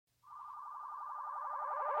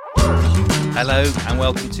Hello and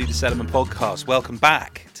welcome to the Cellarman Podcast. Welcome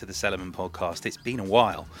back to the Cellarman Podcast. It's been a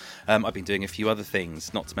while. I've been doing a few other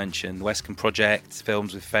things, not to mention the Westcombe Project,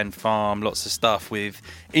 films with Fen Farm, lots of stuff with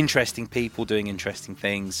interesting people doing interesting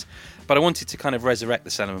things. But I wanted to kind of resurrect the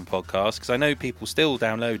Cellarman Podcast because I know people still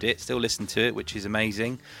download it, still listen to it, which is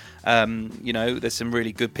amazing. There's some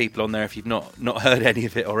really good people on there if you've not heard any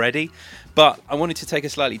of it already. But I wanted to take a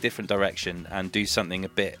slightly different direction and do something a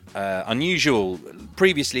bit unusual.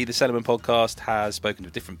 Previously, the Cellarman Podcast has spoken to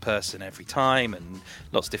a different person every time and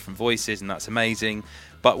lots of different voices, and that's amazing.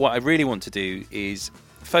 But what I really want to do is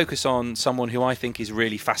focus on someone who I think is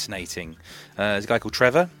really fascinating. There's a guy called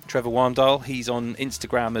Trevor Warmdahl. He's on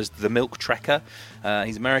Instagram as The Milk Trekker.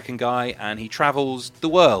 He's an American guy, and he travels the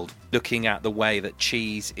world looking at the way that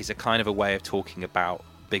cheese is a kind of a way of talking about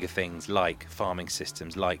bigger things like farming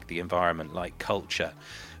systems, like the environment, like culture.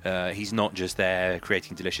 He's not just there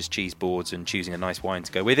creating delicious cheese boards and choosing a nice wine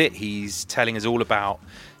to go with it. He's telling us all about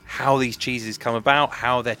how these cheeses come about,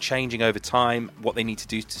 how they're changing over time, what they need to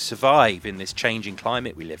do to survive in this changing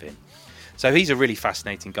climate we live in. So he's a really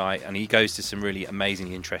fascinating guy, and he goes to some really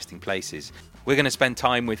amazingly interesting places. We're going to spend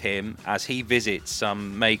time with him as he visits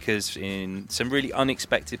some makers in some really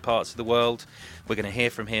unexpected parts of the world. We're going to hear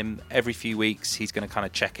from him every few weeks. He's going to kind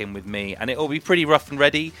of check in with me, and it'll be pretty rough and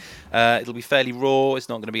ready. It'll be fairly raw. It's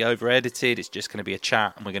not going to be over-edited. It's just going to be a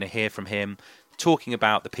chat, and we're going to hear from him talking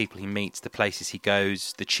about the people he meets, the places he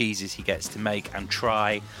goes, the cheeses he gets to make and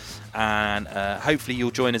try, and hopefully you'll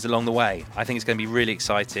join us along the way. I think it's going to be really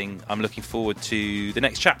exciting. I'm looking forward to the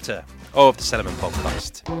next chapter of the Cellarman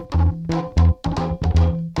Podcast.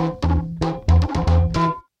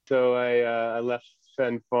 So I left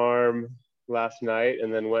Fen Farm last night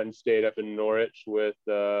and then went and stayed up in Norwich with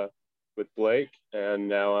Blake, and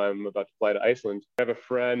now I'm about to fly to Iceland. I have a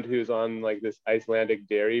friend who's on like this Icelandic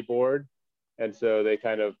dairy board, and so they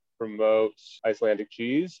kind of promote Icelandic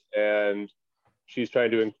cheese, and she's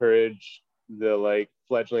trying to encourage the like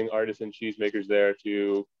fledgling artisan cheesemakers there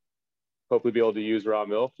to hopefully be able to use raw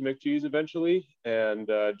milk to make cheese eventually and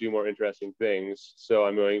do more interesting things. So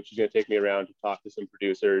she's going to take me around to talk to some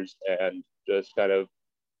producers and just kind of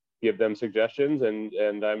give them suggestions.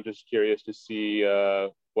 And I'm just curious to see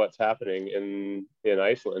what's happening in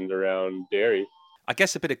Iceland around dairy. I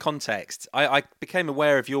guess a bit of context. I became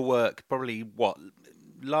aware of your work probably,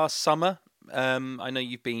 last summer? I know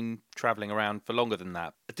you've been travelling around for longer than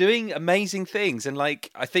that, doing amazing things, and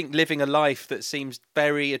I think living a life that seems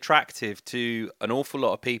very attractive to an awful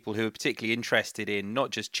lot of people who are particularly interested in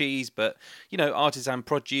not just cheese, but artisan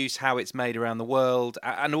produce, how it's made around the world,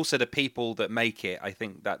 and also the people that make it. I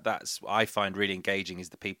think that's what I find really engaging is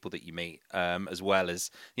the people that you meet, as well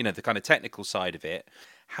as the kind of technical side of it.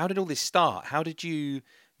 How did all this start? How did you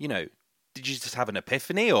did you just have an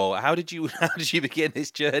epiphany, or how did you begin this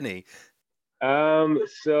journey?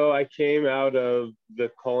 So I came out of the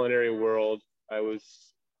culinary world. I was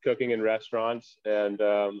cooking in restaurants, and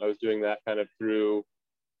I was doing that kind of through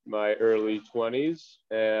my early 20s.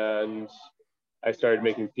 And I started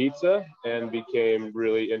making pizza and became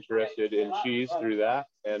really interested in cheese through that,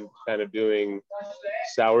 and kind of doing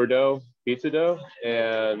sourdough pizza dough.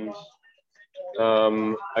 And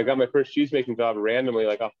I got my first cheese making job randomly,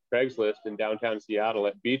 like off Craigslist in downtown Seattle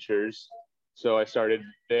at Beecher's. So I started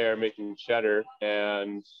there making cheddar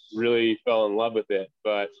and really fell in love with it.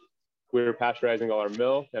 But we were pasteurizing all our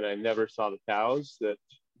milk, and I never saw the cows that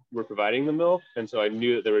were providing the milk. And so I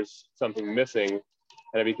knew that there was something missing,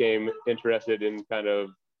 and I became interested in kind of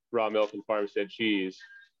raw milk and farmstead cheese.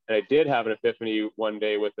 And I did have an epiphany one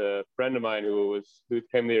day with a friend of mine who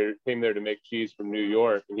came there to make cheese from New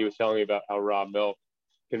York, and he was telling me about how raw milk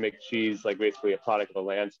can make cheese like basically a product of a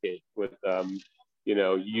landscape with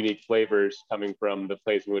unique flavors coming from the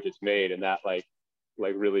place in which it's made, and that like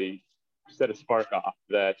really set a spark off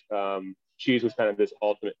that cheese was kind of this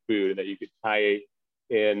ultimate food, and that you could tie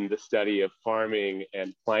in the study of farming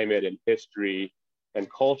and climate and history and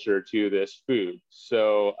culture to this food.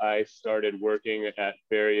 So I started working at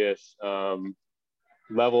various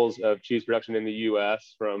levels of cheese production in the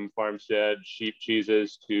U.S., from farmstead sheep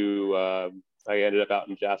cheeses to I ended up out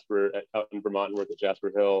in Vermont and worked at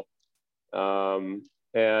Jasper Hill,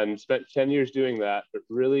 and spent 10 years doing that, but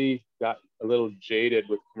really got a little jaded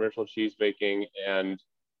with commercial cheese making and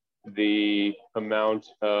the amount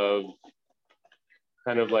of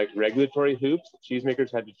kind of like regulatory hoops that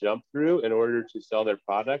cheesemakers had to jump through in order to sell their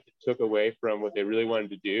product. It took away from what they really wanted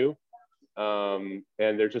to do. And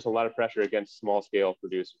there's just a lot of pressure against small scale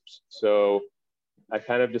producers. So I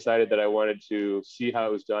kind of decided that I wanted to see how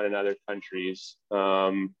it was done in other countries.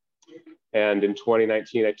 And in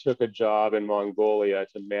 2019, I took a job in Mongolia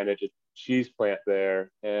to manage a cheese plant there.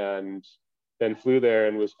 And and flew there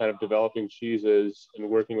and was kind of developing cheeses and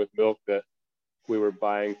working with milk that we were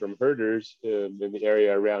buying from herders in the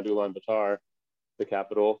area around Ulaanbaatar, the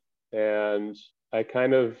capital. And I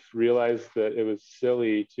kind of realized that it was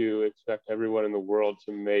silly to expect everyone in the world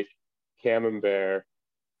to make camembert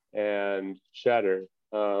and cheddar,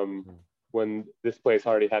 when this place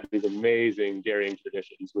already had these amazing dairying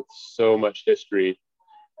traditions with so much history.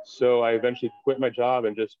 So I eventually quit my job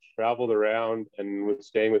and just traveled around and was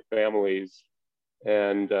staying with families,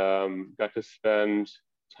 and got to spend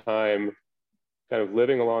time kind of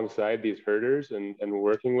living alongside these herders and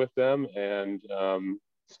working with them, and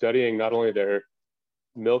studying not only their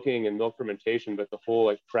milking and milk fermentation, but the whole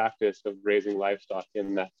like practice of raising livestock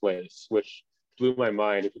in that place, which blew my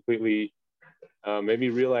mind. It completely made me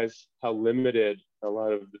realize how limited a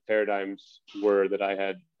lot of the paradigms were that I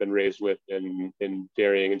had been raised with in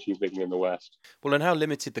dairying and cheese making in the West. Well, and how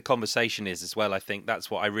limited the conversation is as well. I think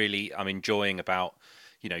that's what I'm enjoying about,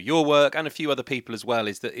 your work and a few other people as well,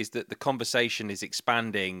 is that the conversation is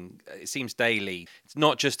expanding. It seems daily. It's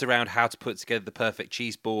not just around how to put together the perfect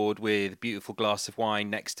cheese board with a beautiful glass of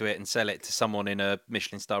wine next to it and sell it to someone in a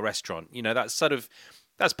Michelin star restaurant.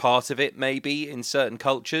 That's part of it maybe in certain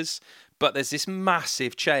cultures, but there's this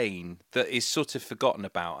massive chain that is sort of forgotten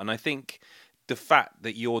about. And I think the fact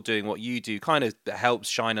that you're doing what you do kind of helps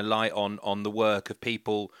shine a light on the work of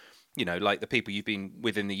people, like the people you've been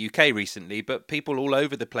with in the UK recently, but people all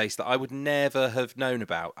over the place that I would never have known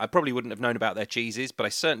about. I probably wouldn't have known about their cheeses, but I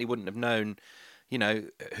certainly wouldn't have known,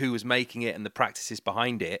 who was making it and the practices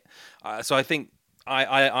behind it. So I think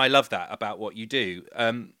I love that about what you do.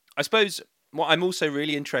 I suppose what I'm also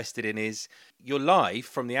really interested in is your life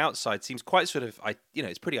from the outside seems quite sort of,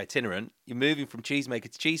 it's pretty itinerant. You're moving from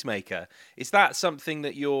cheesemaker to cheesemaker. Is that something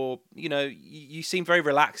that you seem very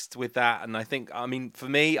relaxed with that? And I think, for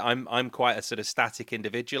me, I'm quite a sort of static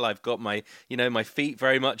individual. I've got my, my feet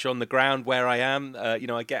very much on the ground where I am.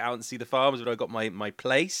 I get out and see the farms, but I've got my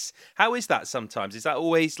place. How is that sometimes? Is that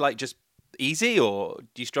always like just easy, or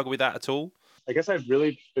do you struggle with that at all? I guess I've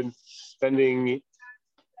really been spending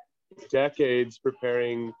decades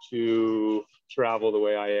preparing to travel the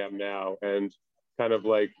way I am now, and kind of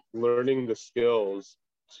like learning the skills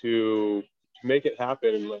to make it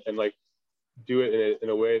happen, and like do it in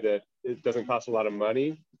a way that it doesn't cost a lot of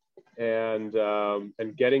money, and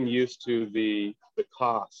getting used to the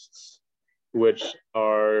costs, which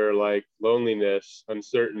are like loneliness,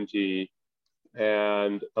 uncertainty,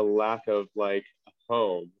 and a lack of like a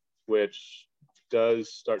home, which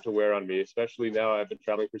does start to wear on me, especially now. I've been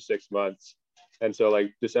traveling for 6 months. And so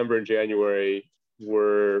like December and January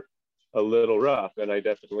were a little rough. And I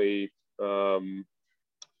definitely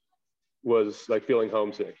was like feeling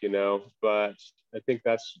homesick, but I think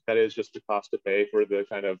that is just the cost to pay for the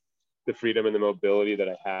kind of the freedom and the mobility that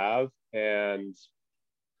I have. And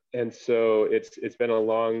so it's been a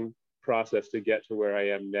long process to get to where I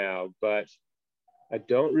am now, but I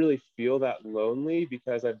don't really feel that lonely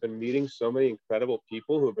because I've been meeting so many incredible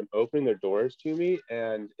people who have been opening their doors to me,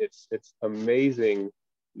 and it's amazing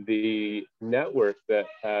the network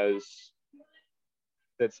that's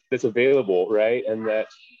available, right? And that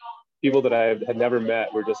people that I had never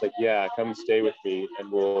met were just like, yeah, come stay with me and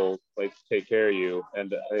we'll like take care of you.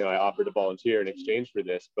 And I offered to volunteer in exchange for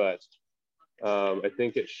this, but I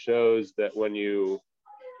think it shows that when you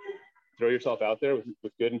throw yourself out there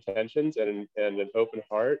with good intentions and an open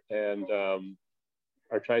heart, and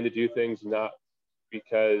are trying to do things not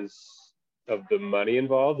because of the money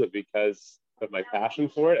involved, but because of my passion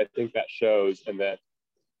for it, I think that shows, and that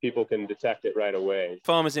people can detect it right away.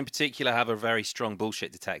 Farmers in particular have a very strong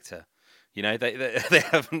bullshit detector. They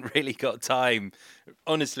haven't really got time.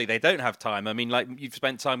 Honestly, they don't have time. I mean, like, you've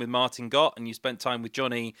spent time with Martin Gott and you spent time with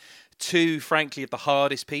Johnny, two, frankly, of the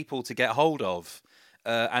hardest people to get hold of.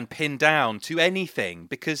 And pin down to anything,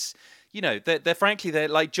 because they're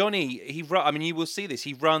like Johnny. You will see this.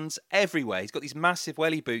 He runs everywhere. He's got these massive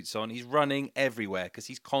welly boots on. He's running everywhere because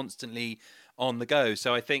he's constantly on the go.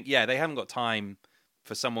 So I think, they haven't got time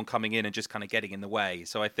for someone coming in and just kind of getting in the way.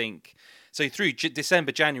 So I think through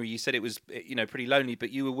December, January, you said it was pretty lonely, but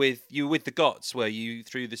you were with the Gotts, were you,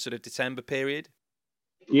 through the sort of December period?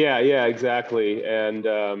 Yeah, exactly. And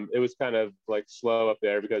it was kind of like slow up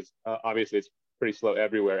there because obviously it's pretty slow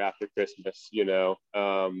everywhere after Christmas,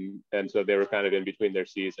 and so they were kind of in between their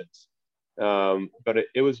seasons. But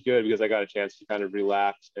it was good because I got a chance to kind of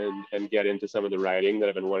relax and get into some of the writing that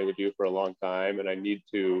I've been wanting to do for a long time. And I need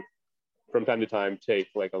to, from time to time, take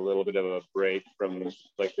like a little bit of a break from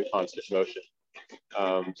like the constant motion.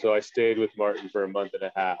 So I stayed with Martin for a month and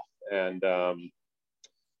a half,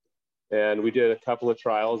 and we did a couple of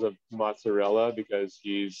trials of mozzarella because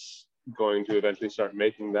he's going to eventually start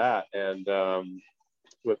making that, and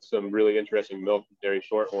with some really interesting milk and dairy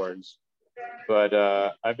shorthorns. But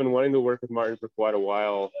I've been wanting to work with Martin for quite a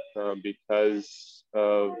while because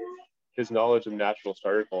of his knowledge of natural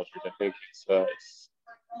starter cultures. I think it's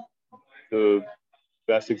the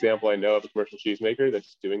best example I know of a commercial cheesemaker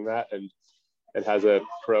that's doing that, and has a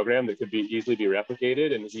program that could be easily be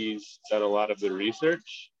replicated. And he's done a lot of the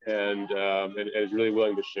research and is really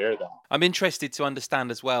willing to share that. I'm interested to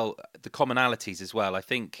understand as well the commonalities as well. I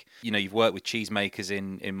think, you've worked with cheesemakers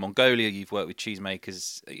in Mongolia, you've worked with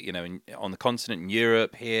cheesemakers, on the continent in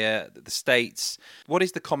Europe, here, the States. What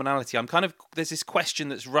is the commonality? There's this question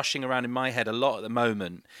that's rushing around in my head a lot at the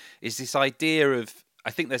moment, is this idea of, I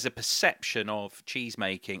think there's a perception of cheese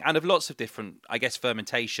making and of lots of different, I guess,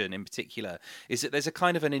 fermentation in particular, is that there's a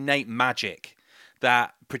kind of an innate magic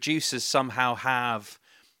that producers somehow have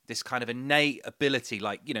this kind of innate ability.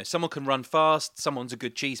 Like, someone can run fast, someone's a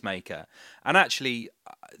good cheesemaker. And actually,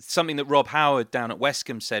 something that Rob Howard down at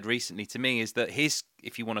Westcombe said recently to me is that his,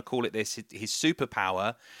 if you want to call it this, his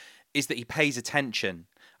superpower is that he pays attention.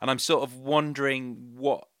 And I'm sort of wondering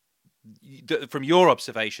from your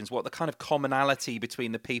observations, what the kind of commonality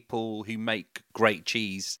between the people who make great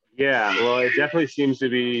cheese? Yeah, well, it definitely seems to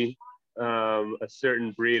be a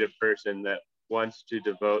certain breed of person that wants to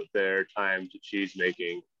devote their time to cheese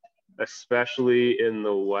making, especially in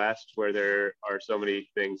the West, where there are so many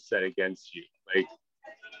things set against you. Like,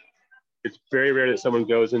 it's very rare that someone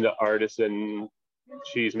goes into artisan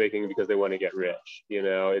cheese making because they want to get rich.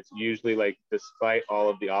 It's usually like, despite all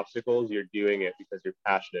of the obstacles, you're doing it because you're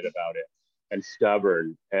passionate about it and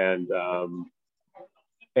stubborn. And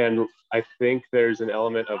I think there's an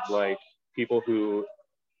element of like people who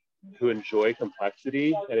enjoy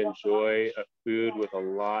complexity and enjoy a food with a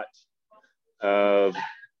lot of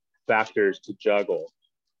factors to juggle,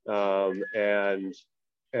 and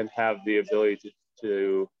have the ability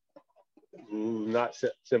to not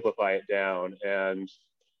simplify it down. And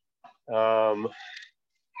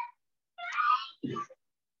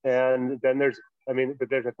then there's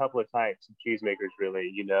a couple of types of cheesemakers,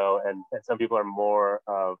 really, and some people are more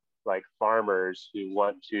of like farmers who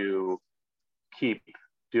want to keep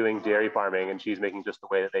doing dairy farming and cheese making just the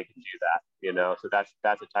way that they can do that. So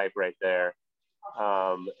that's a type right there.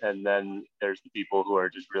 And then there's the people who are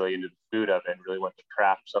just really into the food of it and really want to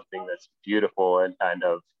craft something that's beautiful and kind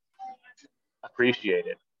of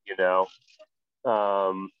appreciated.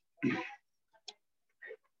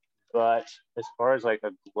 But as far as like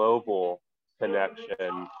a global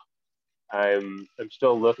connection, I'm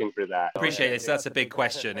still looking for that. Appreciate this. That's a big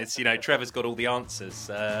question. It's, Trevor's got all the answers.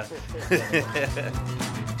 That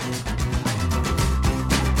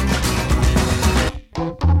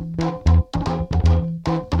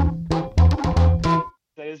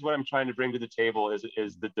is what I'm trying to bring to the table is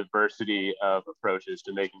the diversity of approaches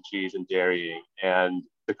to making cheese and dairying, and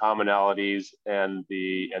the commonalities and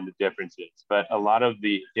the differences. But a lot of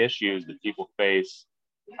the issues that people face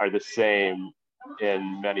are the same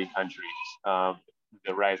in many countries.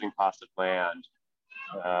 The rising cost of land,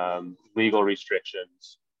 legal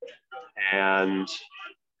restrictions, and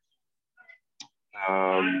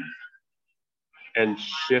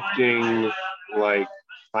shifting like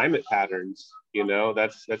climate patterns.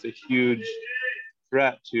 That's a huge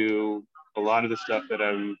threat to a lot of the stuff that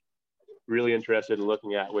I'm really interested in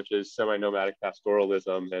looking at, which is semi-nomadic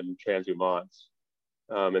pastoralism and transhumance,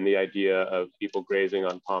 and the idea of people grazing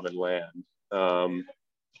on common land.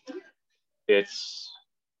 It's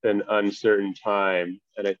an uncertain time,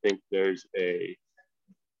 and I think there's a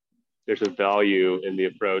value in the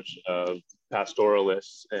approach of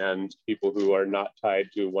pastoralists and people who are not tied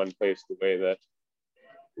to one place the way that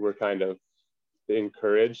we're kind of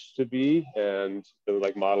encouraged to be, and the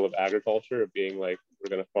like model of agriculture of being like, we're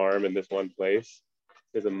going to farm in this one place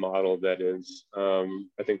is a model that is I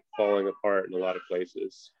think falling apart in a lot of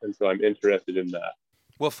places, and so I'm interested in that.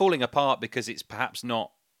 Well, falling apart because it's perhaps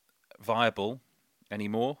not viable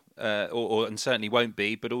anymore, and certainly won't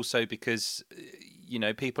be, but also because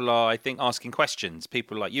people are, I think, asking questions.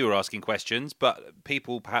 People like you are asking questions, but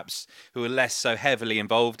people perhaps who are less so heavily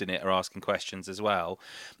involved in it are asking questions as well.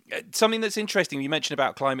 Something that's interesting, you mentioned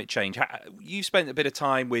about climate change. You've spent a bit of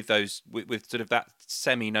time with with sort of that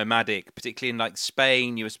semi-nomadic, particularly in like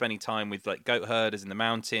Spain. You were spending time with like goat herders in the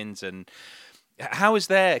mountains, and how is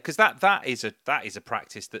there? Because that is a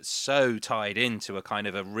practice that's so tied into a kind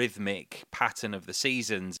of a rhythmic pattern of the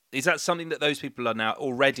seasons. Is that something that those people are now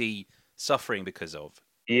already suffering because of?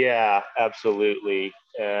 Yeah, absolutely.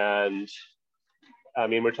 And I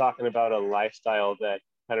mean, we're talking about a lifestyle that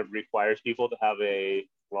kind of requires people to have a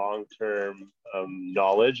long-term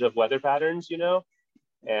knowledge of weather patterns,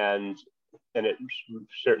 and it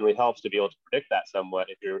certainly helps to be able to predict that somewhat.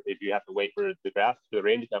 If you have to wait for the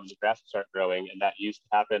rain to come and the grass to start growing, and that used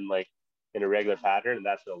to happen like in a regular pattern, and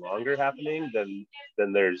that's no longer happening, then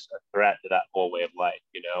there's a threat to that whole way of life,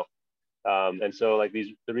 you know. And so like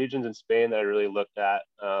the regions in Spain that I really looked at,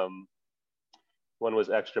 one was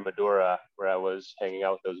Extremadura, where I was hanging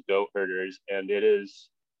out with those goat herders, and it is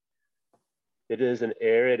an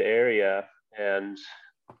arid area, and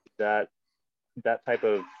that type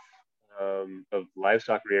of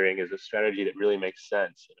livestock rearing is a strategy that really makes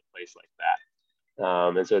sense in a place like that.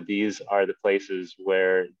 And so these are the places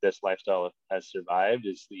where this lifestyle has survived,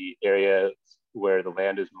 is the area where the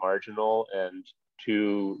land is marginal and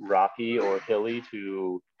too rocky or hilly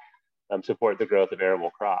to support the growth of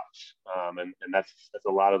arable crops. And that's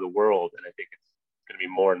a lot of the world. And I think it's going to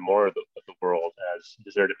be more and more of the world as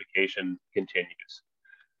desertification continues.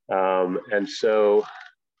 And so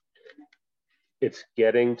it's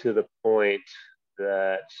getting to the point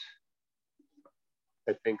that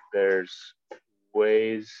I think there's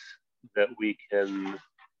ways that we can,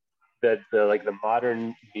 that the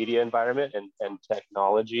modern media environment and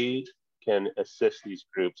technology can assist these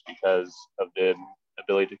groups because of the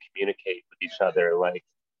ability to communicate with each other.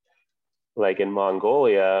 Like in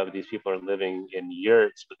Mongolia, these people are living in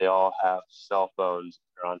yurts, but they all have cell phones.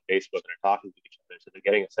 They're on Facebook and they're talking to each other, so they're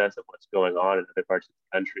getting a sense of what's going on in other parts of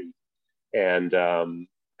the country, and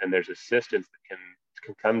there's assistance that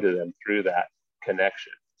can come to them through that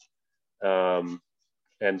connection.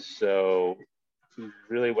 And so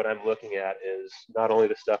really what I'm looking at is not only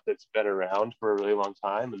the stuff that's been around for a really long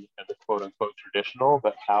time and the quote unquote traditional,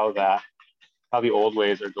 but how the old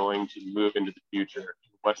ways are going to move into the future.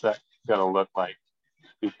 What's that going to look like?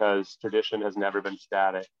 Because tradition has never been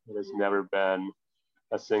static. It has never been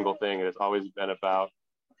a single thing. It has always been about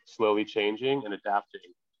slowly changing and adapting.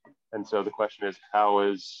 And so the question is, how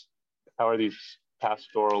are these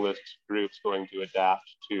pastoralist groups going to adapt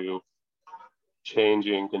to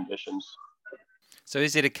changing conditions? So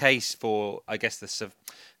is it a case for, I guess,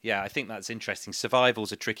 I think that's interesting.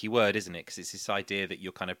 Survival's a tricky word, isn't it? Because it's this idea that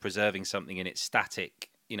you're kind of preserving something in its static,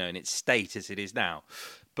 in its state as it is now.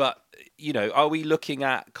 But, are we looking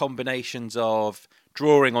at combinations of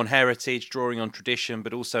drawing on heritage, drawing on tradition,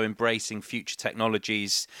 but also embracing future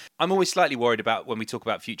technologies? I'm always slightly worried about when we talk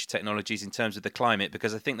about future technologies in terms of the climate,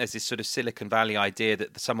 because I think there's this sort of Silicon Valley idea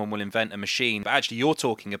that someone will invent a machine. But actually, you're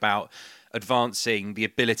talking about advancing the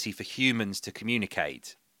ability for humans to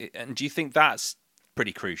communicate. And do you think that's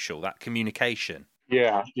pretty crucial, that communication?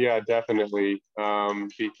 Yeah, definitely.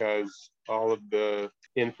 Because all of the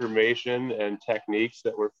information and techniques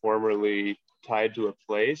that were formerly tied to a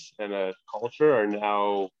place and a culture are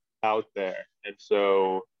now out there. And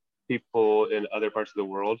so people in other parts of the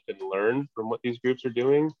world can learn from what these groups are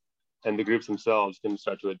doing, and the groups themselves can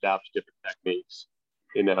start to adapt to different techniques,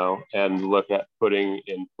 and look at putting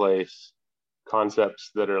in place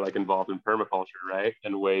concepts that are like involved in permaculture, right?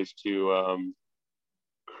 And ways to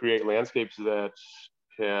create landscapes that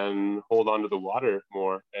can hold on to the water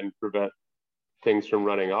more and prevent things from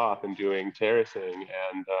running off, and doing terracing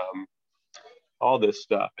and all this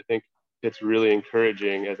stuff. I think it's really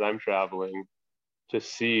encouraging as I'm traveling to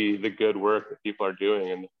see the good work that people are doing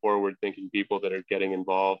and the forward thinking people that are getting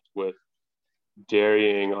involved with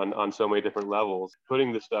dairying on so many different levels,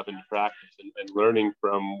 putting this stuff into practice and learning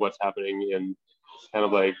from what's happening in kind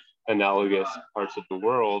of like analogous parts of the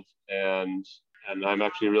world. And I'm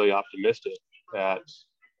actually really optimistic that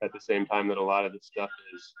at the same time that a lot of this stuff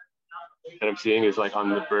is that I'm seeing is like on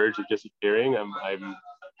the verge of disappearing, I'm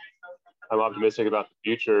optimistic about the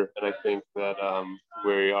future, and I think that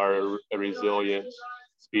we are a resilient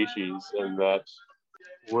species, and that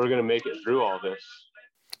we're going to make it through all this.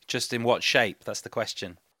 Just in what shape? That's the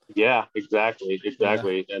question. Yeah, exactly.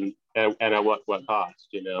 Yeah. And at what cost,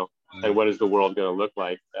 and what is the world going to look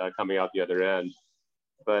like coming out the other end?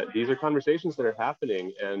 But these are conversations that are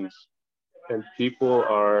happening, and people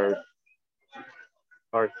are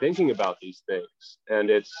thinking about these things. And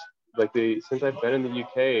it's like since I've been in the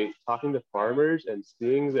UK, talking to farmers and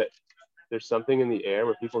seeing that there's something in the air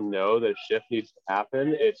where people know that a shift needs to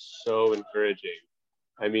happen, it's so encouraging.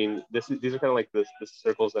 I mean, these are kind of like the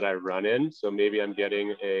circles that I run in. So maybe I'm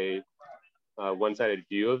getting a one-sided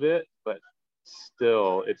view of it, but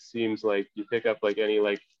still, it seems like you pick up like any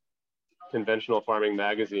like conventional farming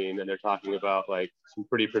magazine, and they're talking about like some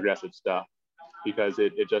pretty progressive stuff, because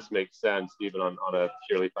it just makes sense even on a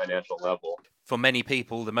purely financial level. For many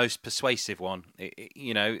people, the most persuasive one,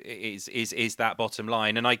 is that bottom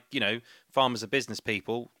line. And farmers are business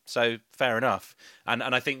people, so fair enough. And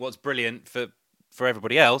I think what's brilliant for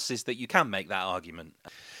everybody else is that you can make that argument.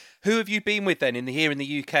 Who have you been with then here in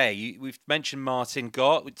the UK? We've mentioned Martin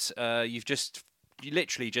Gott. You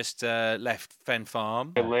literally just left Fen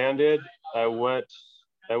Farm. I landed. I went.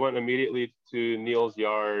 I went immediately to Neil's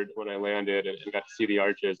yard when I landed, and got to see the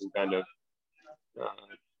arches and kind of uh,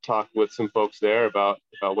 talk with some folks there about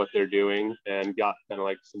what they're doing, and got kind of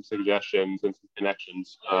like some suggestions and some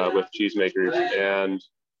connections with cheesemakers. And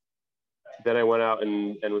then I went out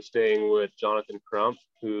and was staying with Jonathan Crump,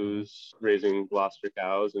 who's raising Gloucester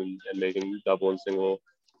cows and making double and single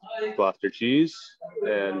Gloucester cheese.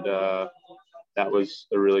 And that was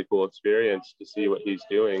a really cool experience to see what he's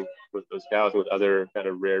doing with those cows and with other kind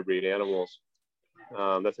of rare breed animals.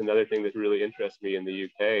 That's another thing that really interests me in the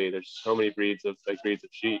UK. There's so many breeds of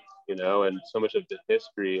sheep, and so much of the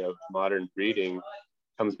history of modern breeding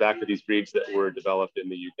comes back to these breeds that were developed in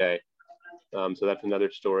the UK. So that's another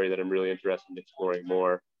story that I'm really interested in exploring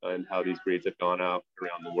more, and how these breeds have gone out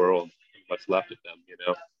around the world, and what's left of them.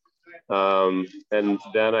 And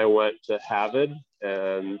then I went to Havid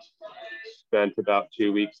and spent about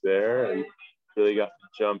 2 weeks there, and really got to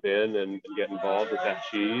jump in and get involved with that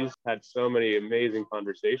cheese. Had so many amazing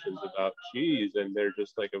conversations about cheese, and they're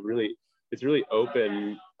just like it's really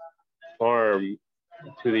open farm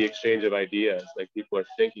to the exchange of ideas. Like, people are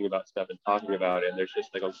thinking about stuff and talking about it, and there's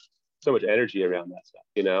just like so much energy around that stuff.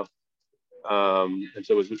 And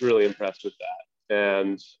so I was really impressed with that.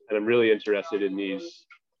 And I'm really interested in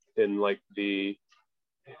like the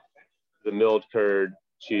milled curd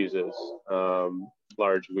cheeses,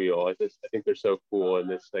 large wheel. I think they're so cool, and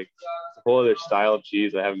it's like a whole other style of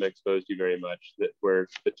cheese I haven't been exposed to very much. That where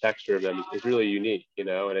the texture of them is really unique, and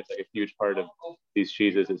it's like a huge part of these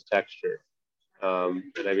cheeses is texture. And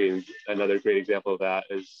I mean, another great example of that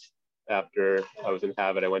is after I was in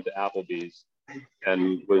Havid, I went to Applebee's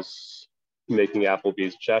and was making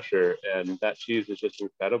Applebee's Cheshire, and that cheese is just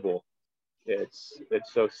incredible. It's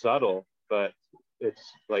so subtle, but it's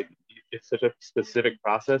such a specific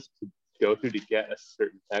process to go through to get a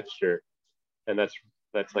certain texture, and that's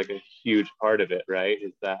like a huge part of it, right?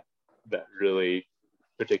 Is that really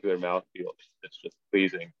particular mouthfeel that's just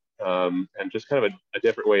pleasing, and just kind of a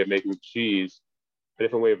different way of making cheese, a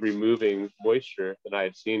different way of removing moisture than I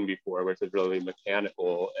had seen before, where it's really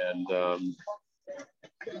mechanical and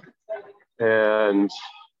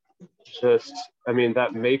just, I mean,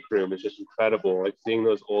 that make room is just incredible. Like, seeing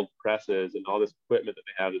those old presses and all this equipment that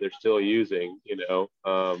they have that they're still using,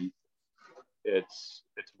 it's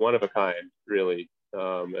one of a kind, really.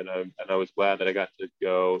 And I was glad that I got to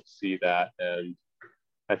go see that. And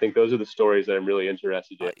I think those are the stories that I'm really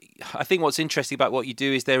interested in. I think what's interesting about what you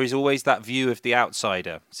do is there is always that view of the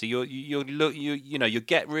outsider. So you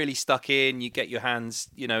get really stuck in, you get your hands,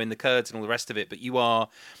 in the curds and all the rest of it, but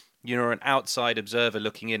you're an outside observer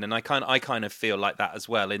looking in, and I kind of feel like that as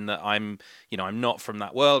well, in that I'm not from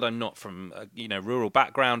that world. I'm not from a rural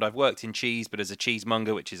background. I've worked in cheese, but as a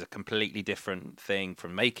cheesemonger, which is a completely different thing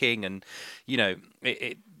from making. And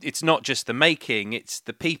it's not just the making; it's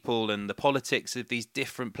the people and the politics of these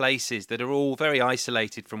different places that are all very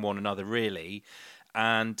isolated from one another, really.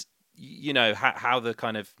 And how the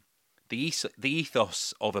kind of the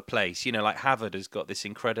ethos of a place, like Havid has got this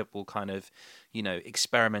incredible kind of,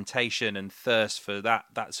 experimentation and thirst for that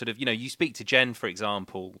sort of, you speak to Jen, for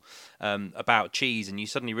example, about cheese, and you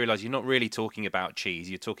suddenly realize you're not really talking about cheese.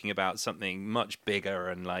 You're talking about something much bigger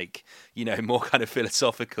and more kind of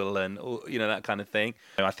philosophical and, that kind of thing.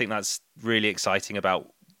 I think that's really exciting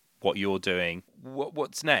about what you're doing.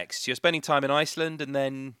 What's next? You're spending time in Iceland, and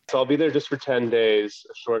then... So I'll be there just for 10 days,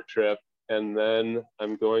 a short trip. And then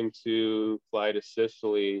I'm going to fly to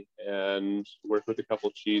Sicily and work with a couple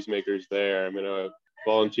cheesemakers there. I'm going to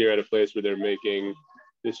volunteer at a place where they're making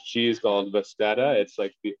this cheese called Vastetta. It's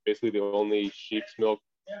like basically the only sheep's milk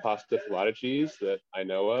pasta filata cheese that I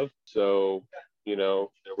know of. So, they're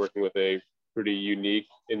working with a pretty unique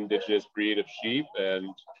indigenous breed of sheep and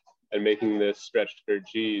making this stretched curd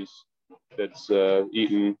cheese that's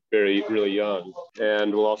eaten really young.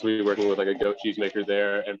 And we'll also be working with like a goat cheesemaker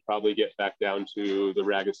there, and probably get back down to the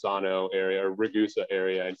Ragusano area or Ragusa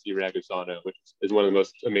area and see Ragusano, which is one of the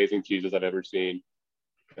most amazing cheeses I've ever seen.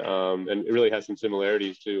 And it really has some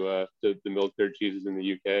similarities to the milled curd cheeses in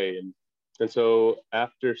the UK. And so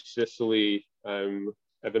after Sicily,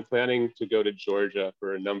 I've been planning to go to Georgia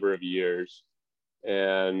for a number of years.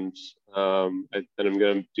 And I'm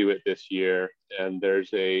going to do it this year. And there's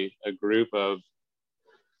a group of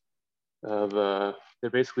they're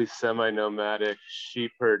basically semi-nomadic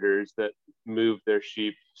sheep herders that move their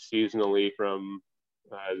sheep seasonally from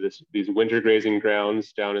these winter grazing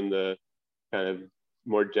grounds down in the kind of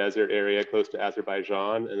more desert area close to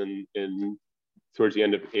Azerbaijan, and then in towards the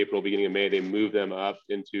end of April, beginning of May, they moved them up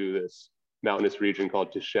into this mountainous region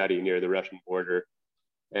called Tasheti near the Russian border.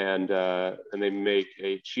 And they make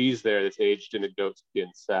a cheese there that's aged in a goat skin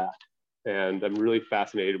sack. And I'm really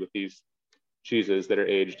fascinated with these cheeses that are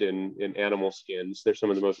aged in animal skins. They're some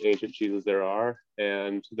of the most ancient cheeses there are.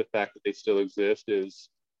 And the fact that they still exist is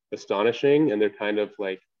astonishing. And they're kind of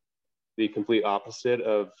like the complete opposite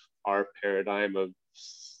of our paradigm of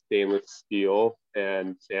stainless steel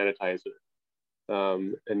and sanitizer.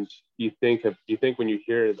 And you think when you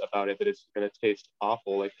hear about it that it's going to taste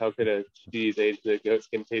awful. Like, how could a cheese aged in a goat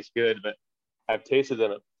skin taste good? But I've tasted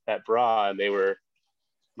them at Bra, and they were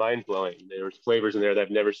mind blowing. There was flavors in there that I've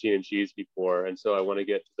never seen in cheese before, and so I want to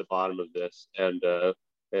get to the bottom of this and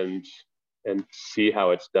see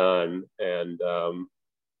how it's done. And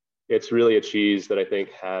it's really a cheese that I think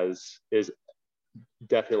is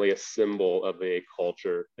definitely a symbol of a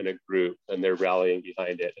culture and a group, and they're rallying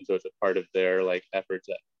behind it, and so it's a part of their like efforts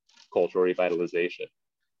at cultural revitalization.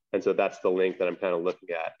 And so that's the link that I'm kind of looking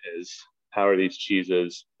at, is how are these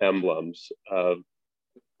cheeses emblems of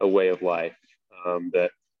a way of life that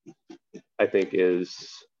I think is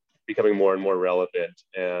becoming more and more relevant,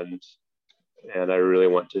 and I really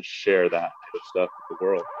want to share that type of stuff with the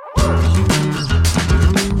world.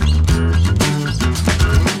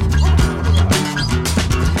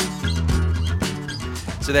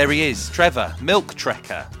 So there he is, Trevor, Milk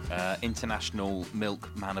Trekker, international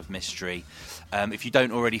milk man of mystery. If you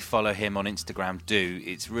don't already follow him on Instagram, do.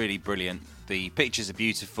 It's really brilliant. The pictures are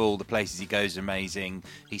beautiful. The places he goes are amazing.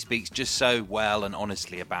 He speaks just so well and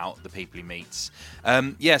honestly about the people he meets.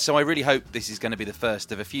 So I really hope this is going to be the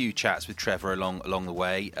first of a few chats with Trevor along the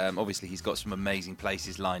way. Obviously, he's got some amazing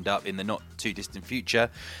places lined up in the not too distant future.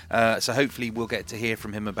 So hopefully we'll get to hear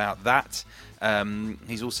from him about that.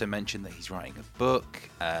 He's also mentioned that he's writing a book.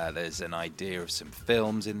 There's an idea of some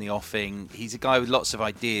films in the offing. He's a guy with lots of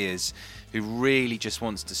ideas who really just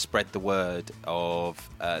wants to spread the word of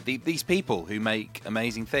these people who make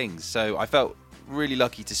amazing things. So I felt really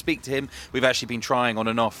lucky to speak to him. We've actually been trying on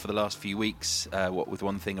and off for the last few weeks, what with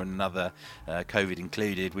one thing or another, COVID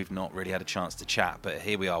included. We've not really had a chance to chat, but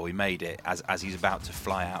here we are. We made it as he's about to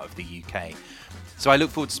fly out of the UK. So I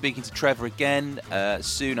look forward to speaking to Trevor again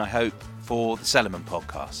soon, I hope, for the Cellarman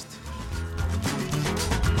Podcast.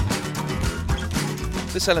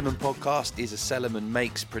 The Cellarman Podcast is a Cellarman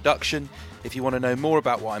Makes production. If you want to know more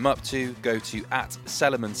about what I'm up to, go to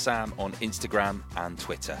 @CellarmanSam on Instagram and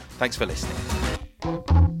Twitter. Thanks for listening.